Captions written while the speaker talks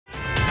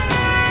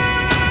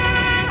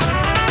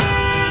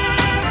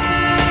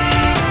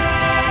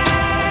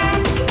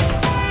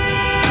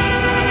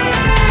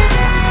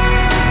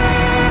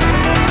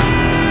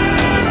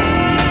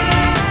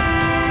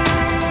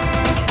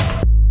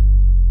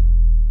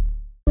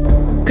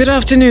Good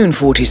afternoon,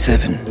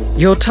 47.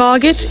 Your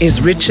target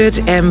is Richard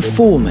M.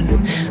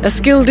 Foreman, a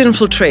skilled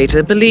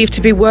infiltrator believed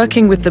to be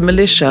working with the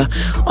militia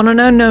on an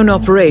unknown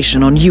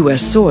operation on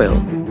U.S. soil.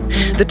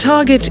 The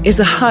target is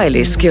a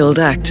highly skilled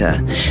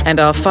actor, and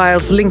our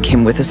files link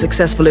him with a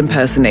successful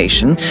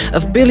impersonation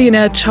of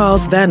billionaire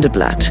Charles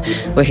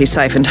Vanderblatt, where he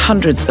siphoned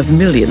hundreds of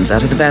millions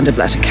out of the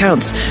Vanderblatt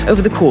accounts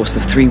over the course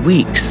of 3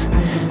 weeks.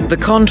 The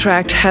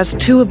contract has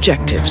 2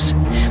 objectives: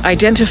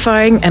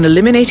 identifying and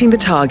eliminating the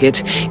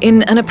target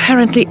in an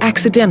apparently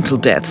accidental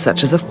death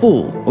such as a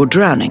fall or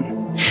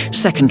drowning.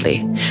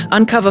 Secondly,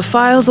 uncover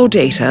files or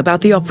data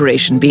about the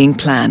operation being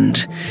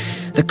planned.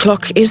 The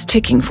clock is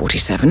ticking,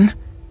 47.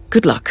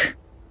 Good luck.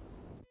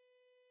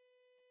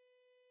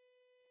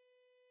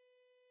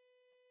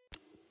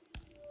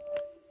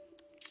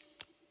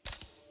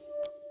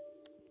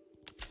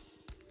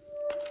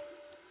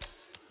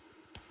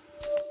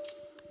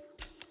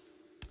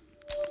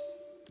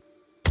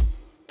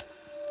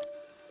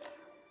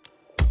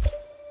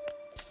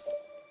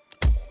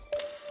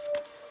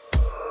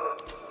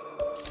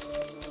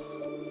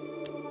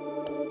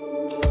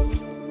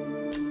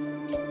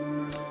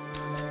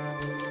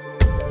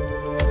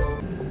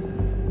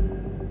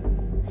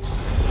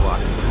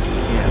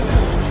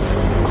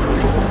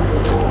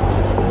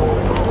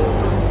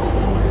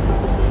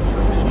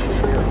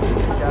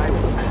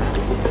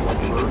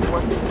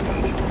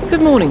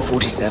 Good morning,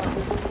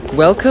 47.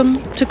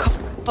 Welcome to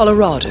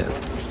Colorado.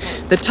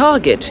 The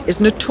target is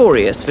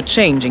notorious for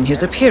changing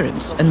his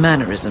appearance and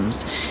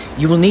mannerisms.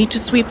 You will need to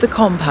sweep the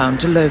compound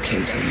to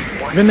locate him.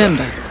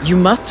 Remember, you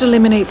must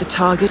eliminate the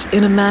target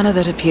in a manner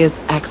that appears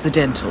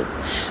accidental.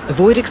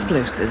 Avoid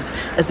explosives,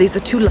 as these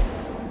are too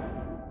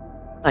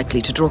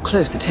likely to draw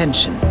close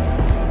attention.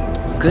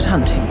 Good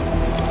hunting.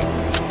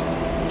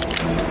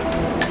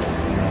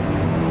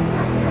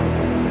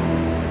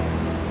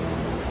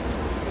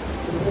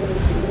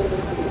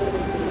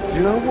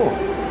 You know what?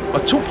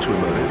 I talked to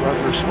him earlier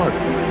over a smoke.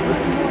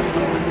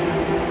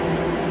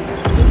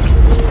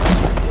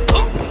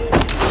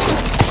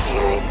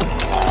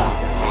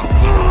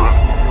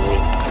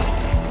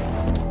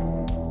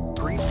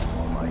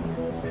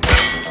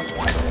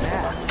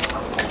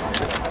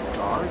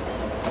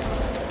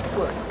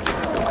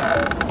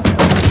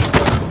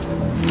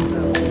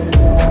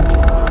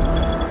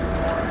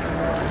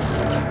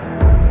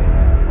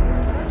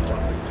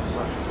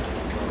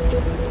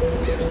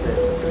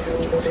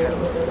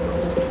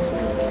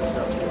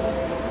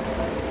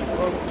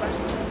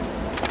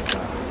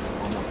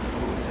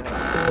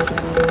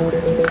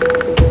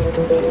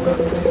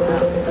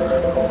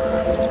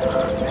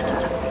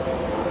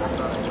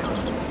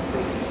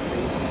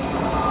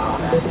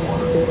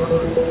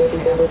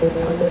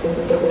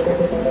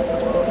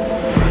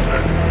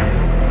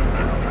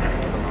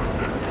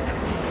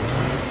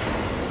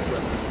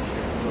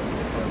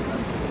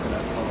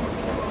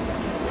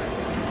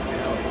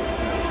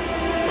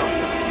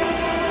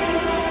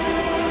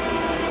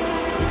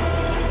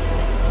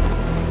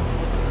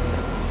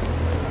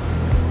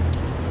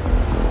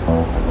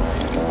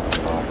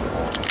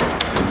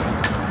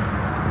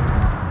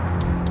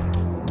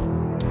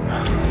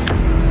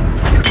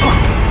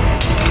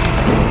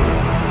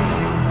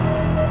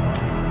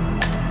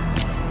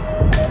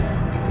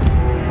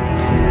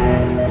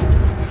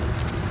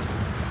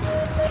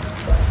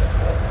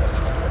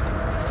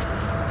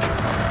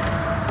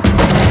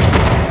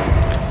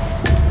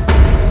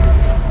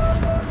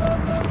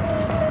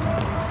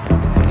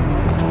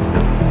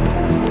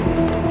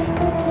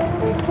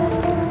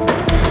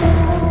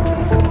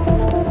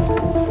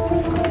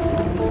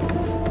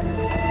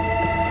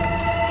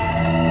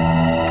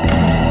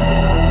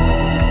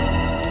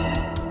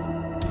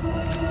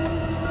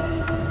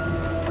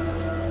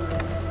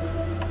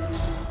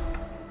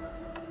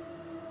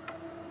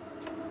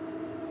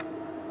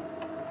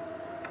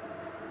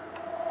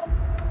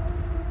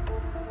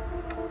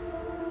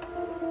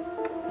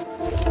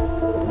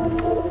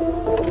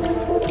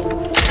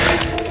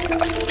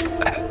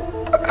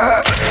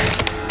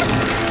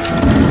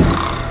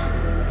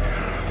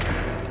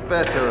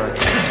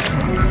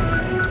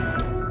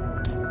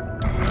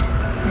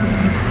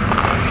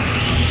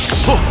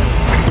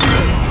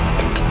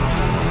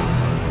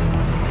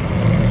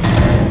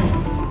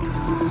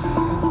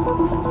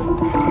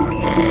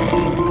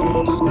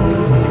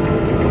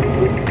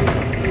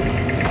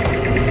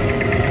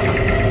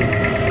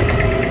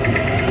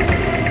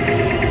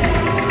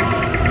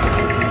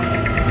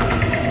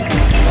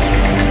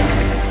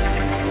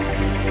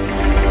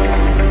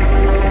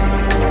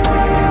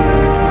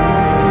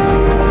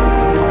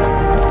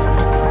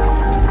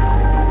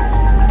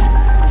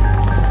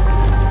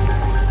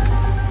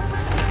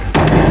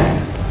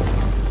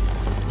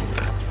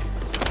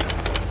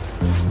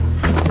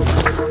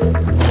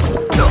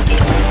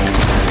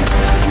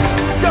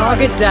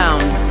 Target down.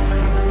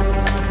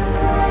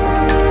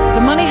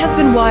 The money has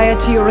been wired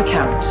to your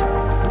account.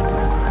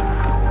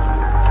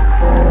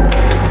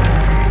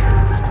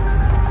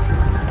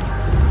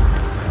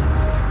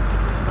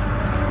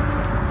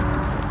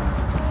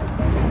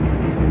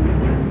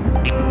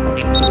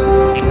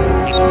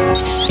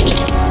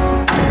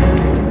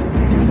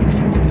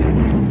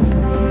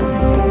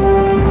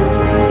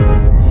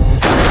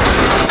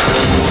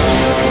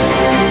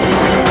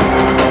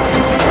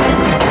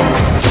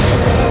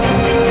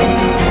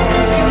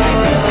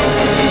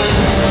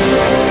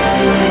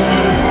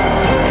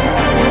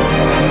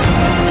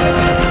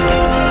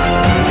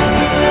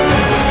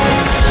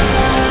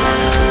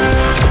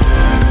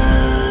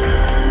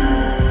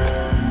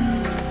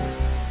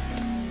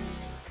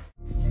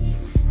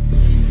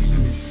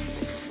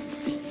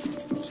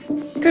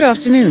 Good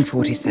afternoon,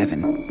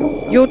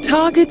 47. Your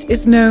target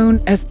is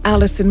known as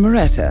Allison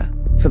Moretta,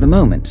 for the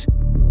moment.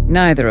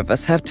 Neither of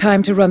us have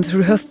time to run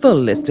through her full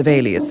list of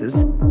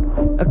aliases.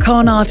 A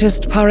con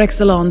artist par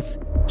excellence,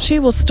 she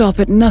will stop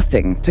at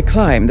nothing to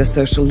climb the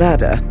social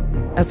ladder,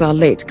 as our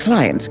late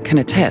client can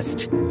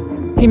attest.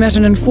 He met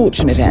an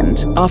unfortunate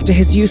end after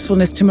his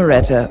usefulness to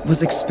Moretta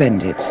was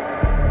expended.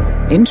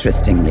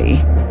 Interestingly,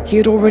 he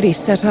had already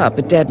set up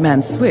a dead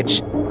man's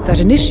switch that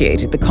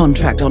initiated the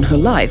contract on her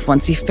life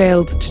once he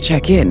failed to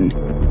check in.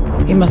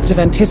 He must have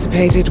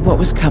anticipated what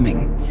was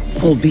coming,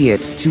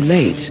 albeit too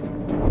late.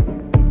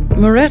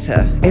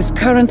 Moretta is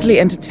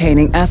currently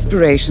entertaining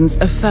aspirations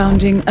of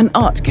founding an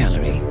art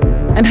gallery,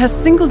 and has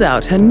singled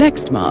out her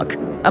next mark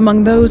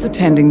among those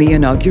attending the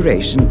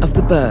inauguration of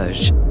the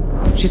Burj.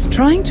 She's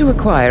trying to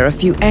acquire a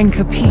few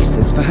anchor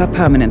pieces for her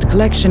permanent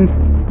collection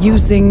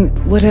using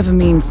whatever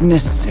means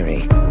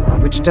necessary,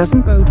 which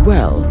doesn't bode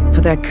well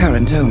for their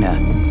current owner.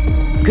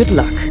 Good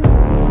luck.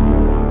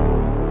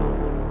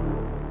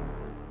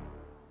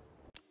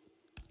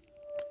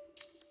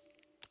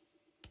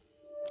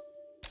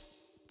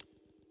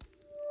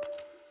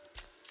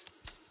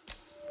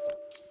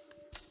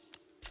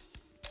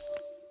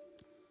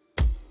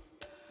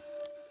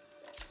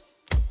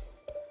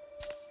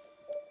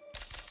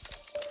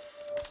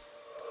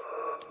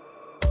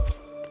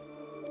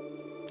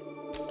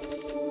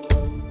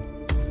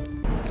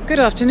 Good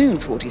afternoon,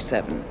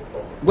 47.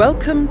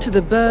 Welcome to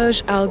the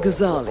Burj Al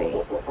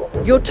Ghazali.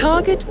 Your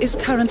target is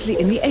currently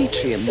in the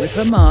atrium with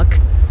her mark,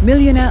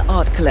 millionaire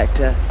art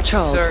collector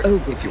Charles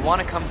Ogilvy. If you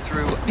want to come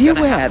through, be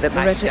aware that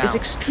Moretta is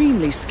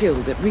extremely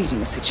skilled at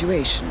reading a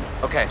situation.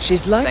 Okay.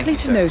 She's likely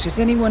to notice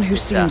anyone who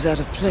seems out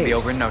of place. Be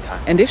over in no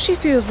time. And if she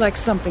feels like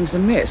something's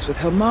amiss with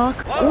her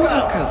mark or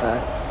her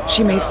cover,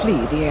 she may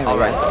flee the area. All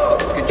right.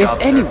 Good job,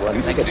 if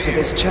anyone's sir. fit for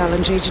this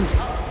challenge, Agent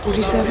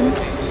 47,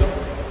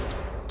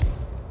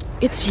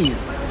 it's you.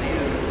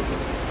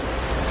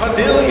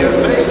 Familiar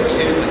faces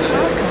here today.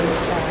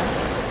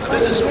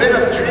 This has been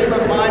a dream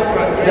of mine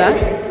for a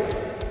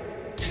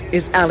That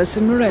is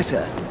Allison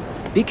Moretta.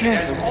 Be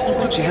careful.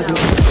 She hasn't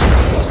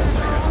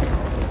horses.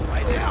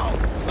 Right now,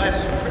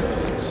 less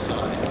privileged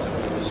sides of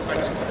the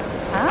respectable.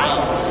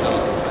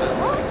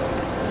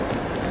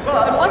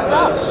 But what's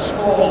up? A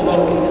small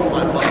loan from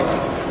my mother,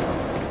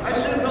 I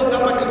soon built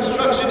up a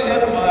construction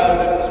empire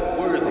that was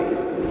worthy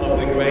of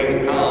the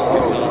great Al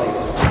Ghazali.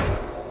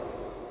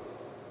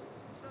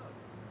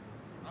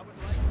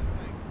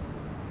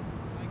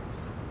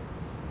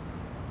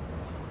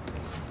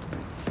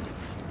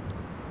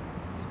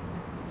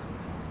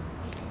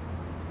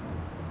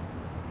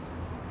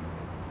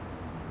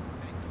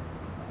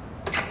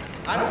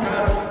 I'm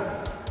proud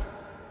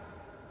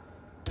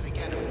that we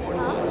can't afford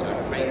to lose our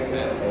great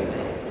family.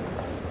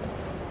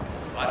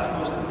 But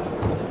most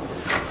importantly,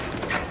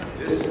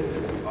 this.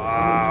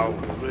 Wow,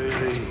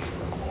 really?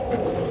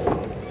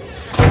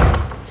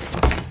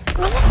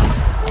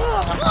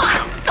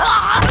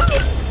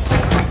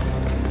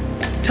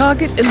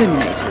 Target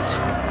eliminated.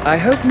 I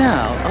hope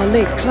now our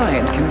late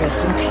client can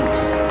rest in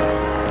peace.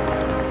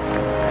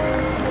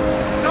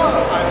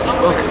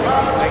 Welcome.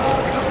 Thank you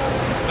for coming.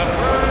 The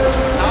first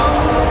like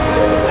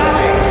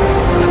that.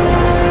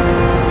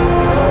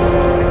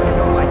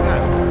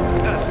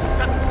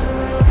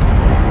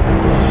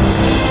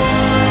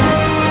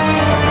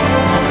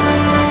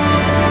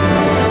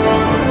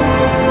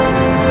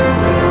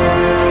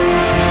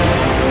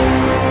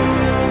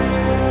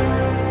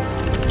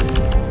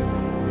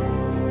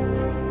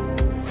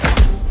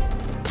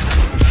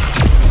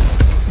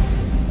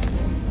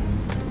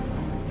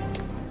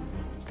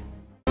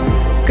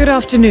 Good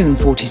afternoon,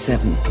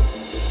 47.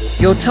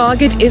 Your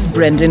target is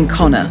Brendan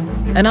Connor,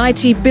 an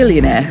IT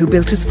billionaire who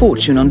built his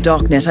fortune on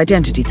darknet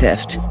identity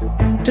theft.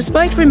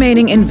 Despite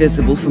remaining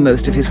invisible for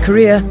most of his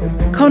career,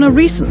 Connor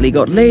recently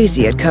got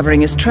lazy at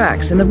covering his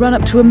tracks in the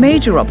run-up to a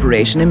major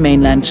operation in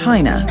mainland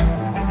China.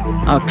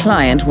 Our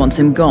client wants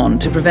him gone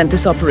to prevent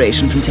this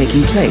operation from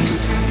taking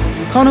place.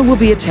 Connor will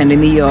be attending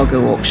the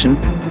Iago auction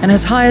and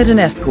has hired an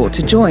escort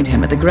to join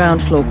him at the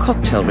ground floor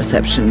cocktail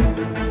reception.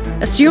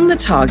 Assume the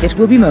target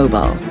will be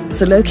mobile,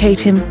 so locate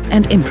him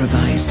and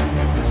improvise.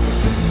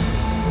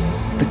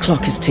 The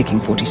clock is ticking,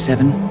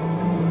 47.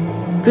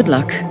 Good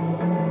luck.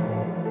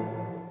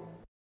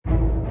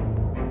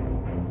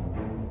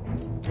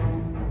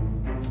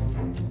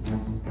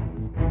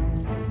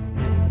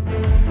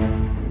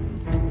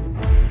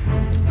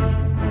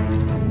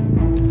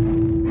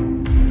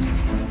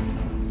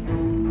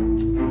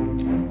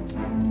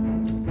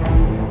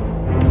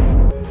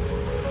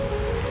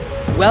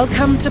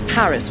 Welcome to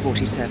Paris,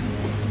 47.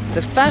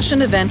 The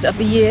fashion event of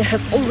the year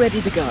has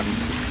already begun.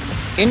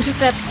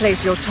 Intercepts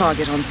place your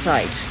target on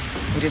site.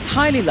 It is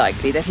highly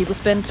likely that he will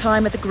spend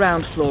time at the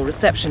ground floor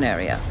reception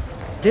area.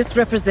 This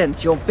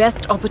represents your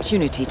best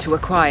opportunity to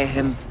acquire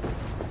him.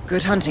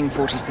 Good hunting,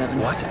 47.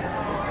 What?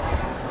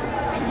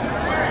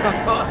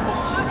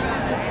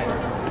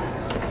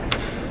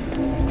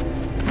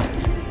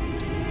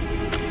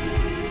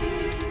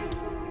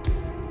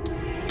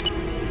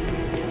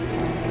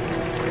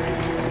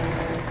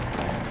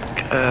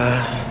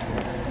 Hey.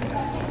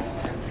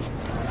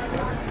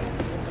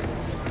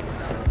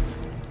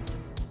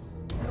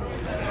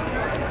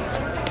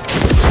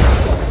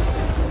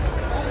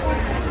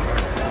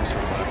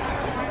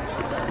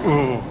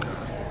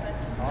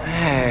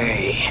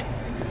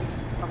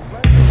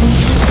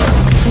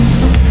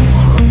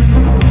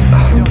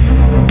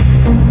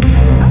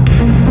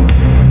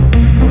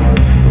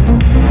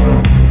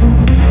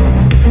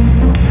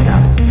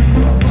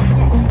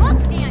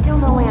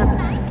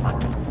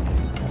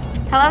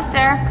 Hello,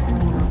 sir.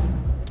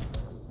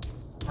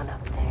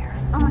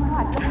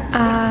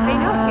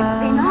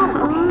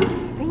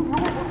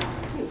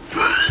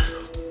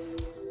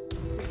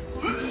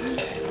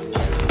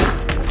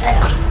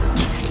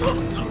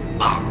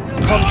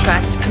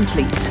 Contract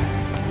complete.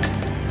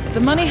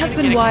 The money has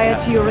been wired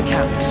to your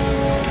account.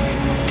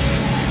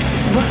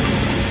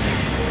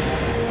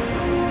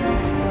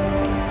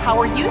 How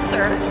are you,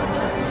 sir?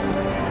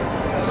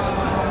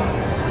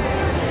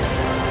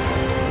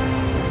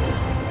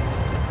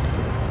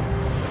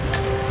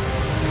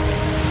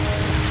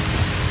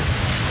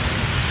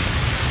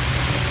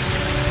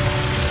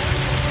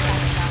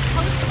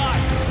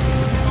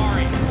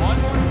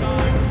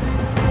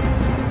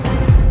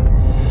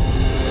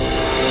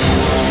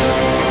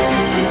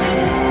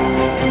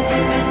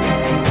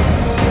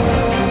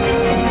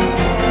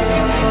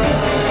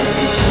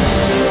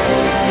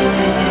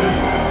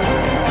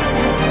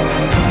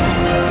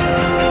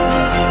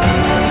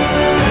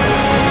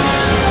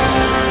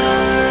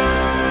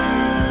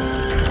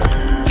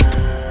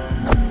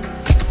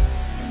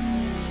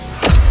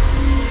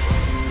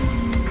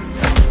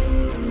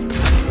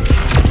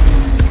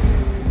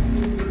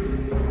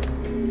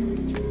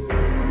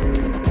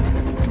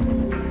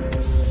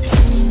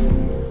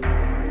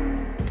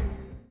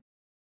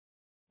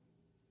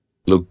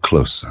 Look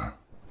closer.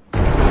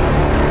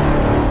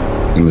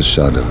 In the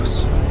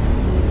shadows.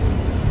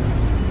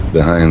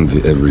 Behind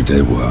the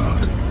everyday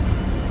world.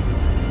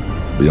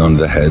 Beyond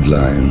the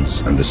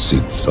headlines and the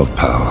seats of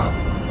power.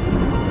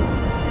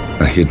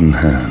 A hidden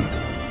hand.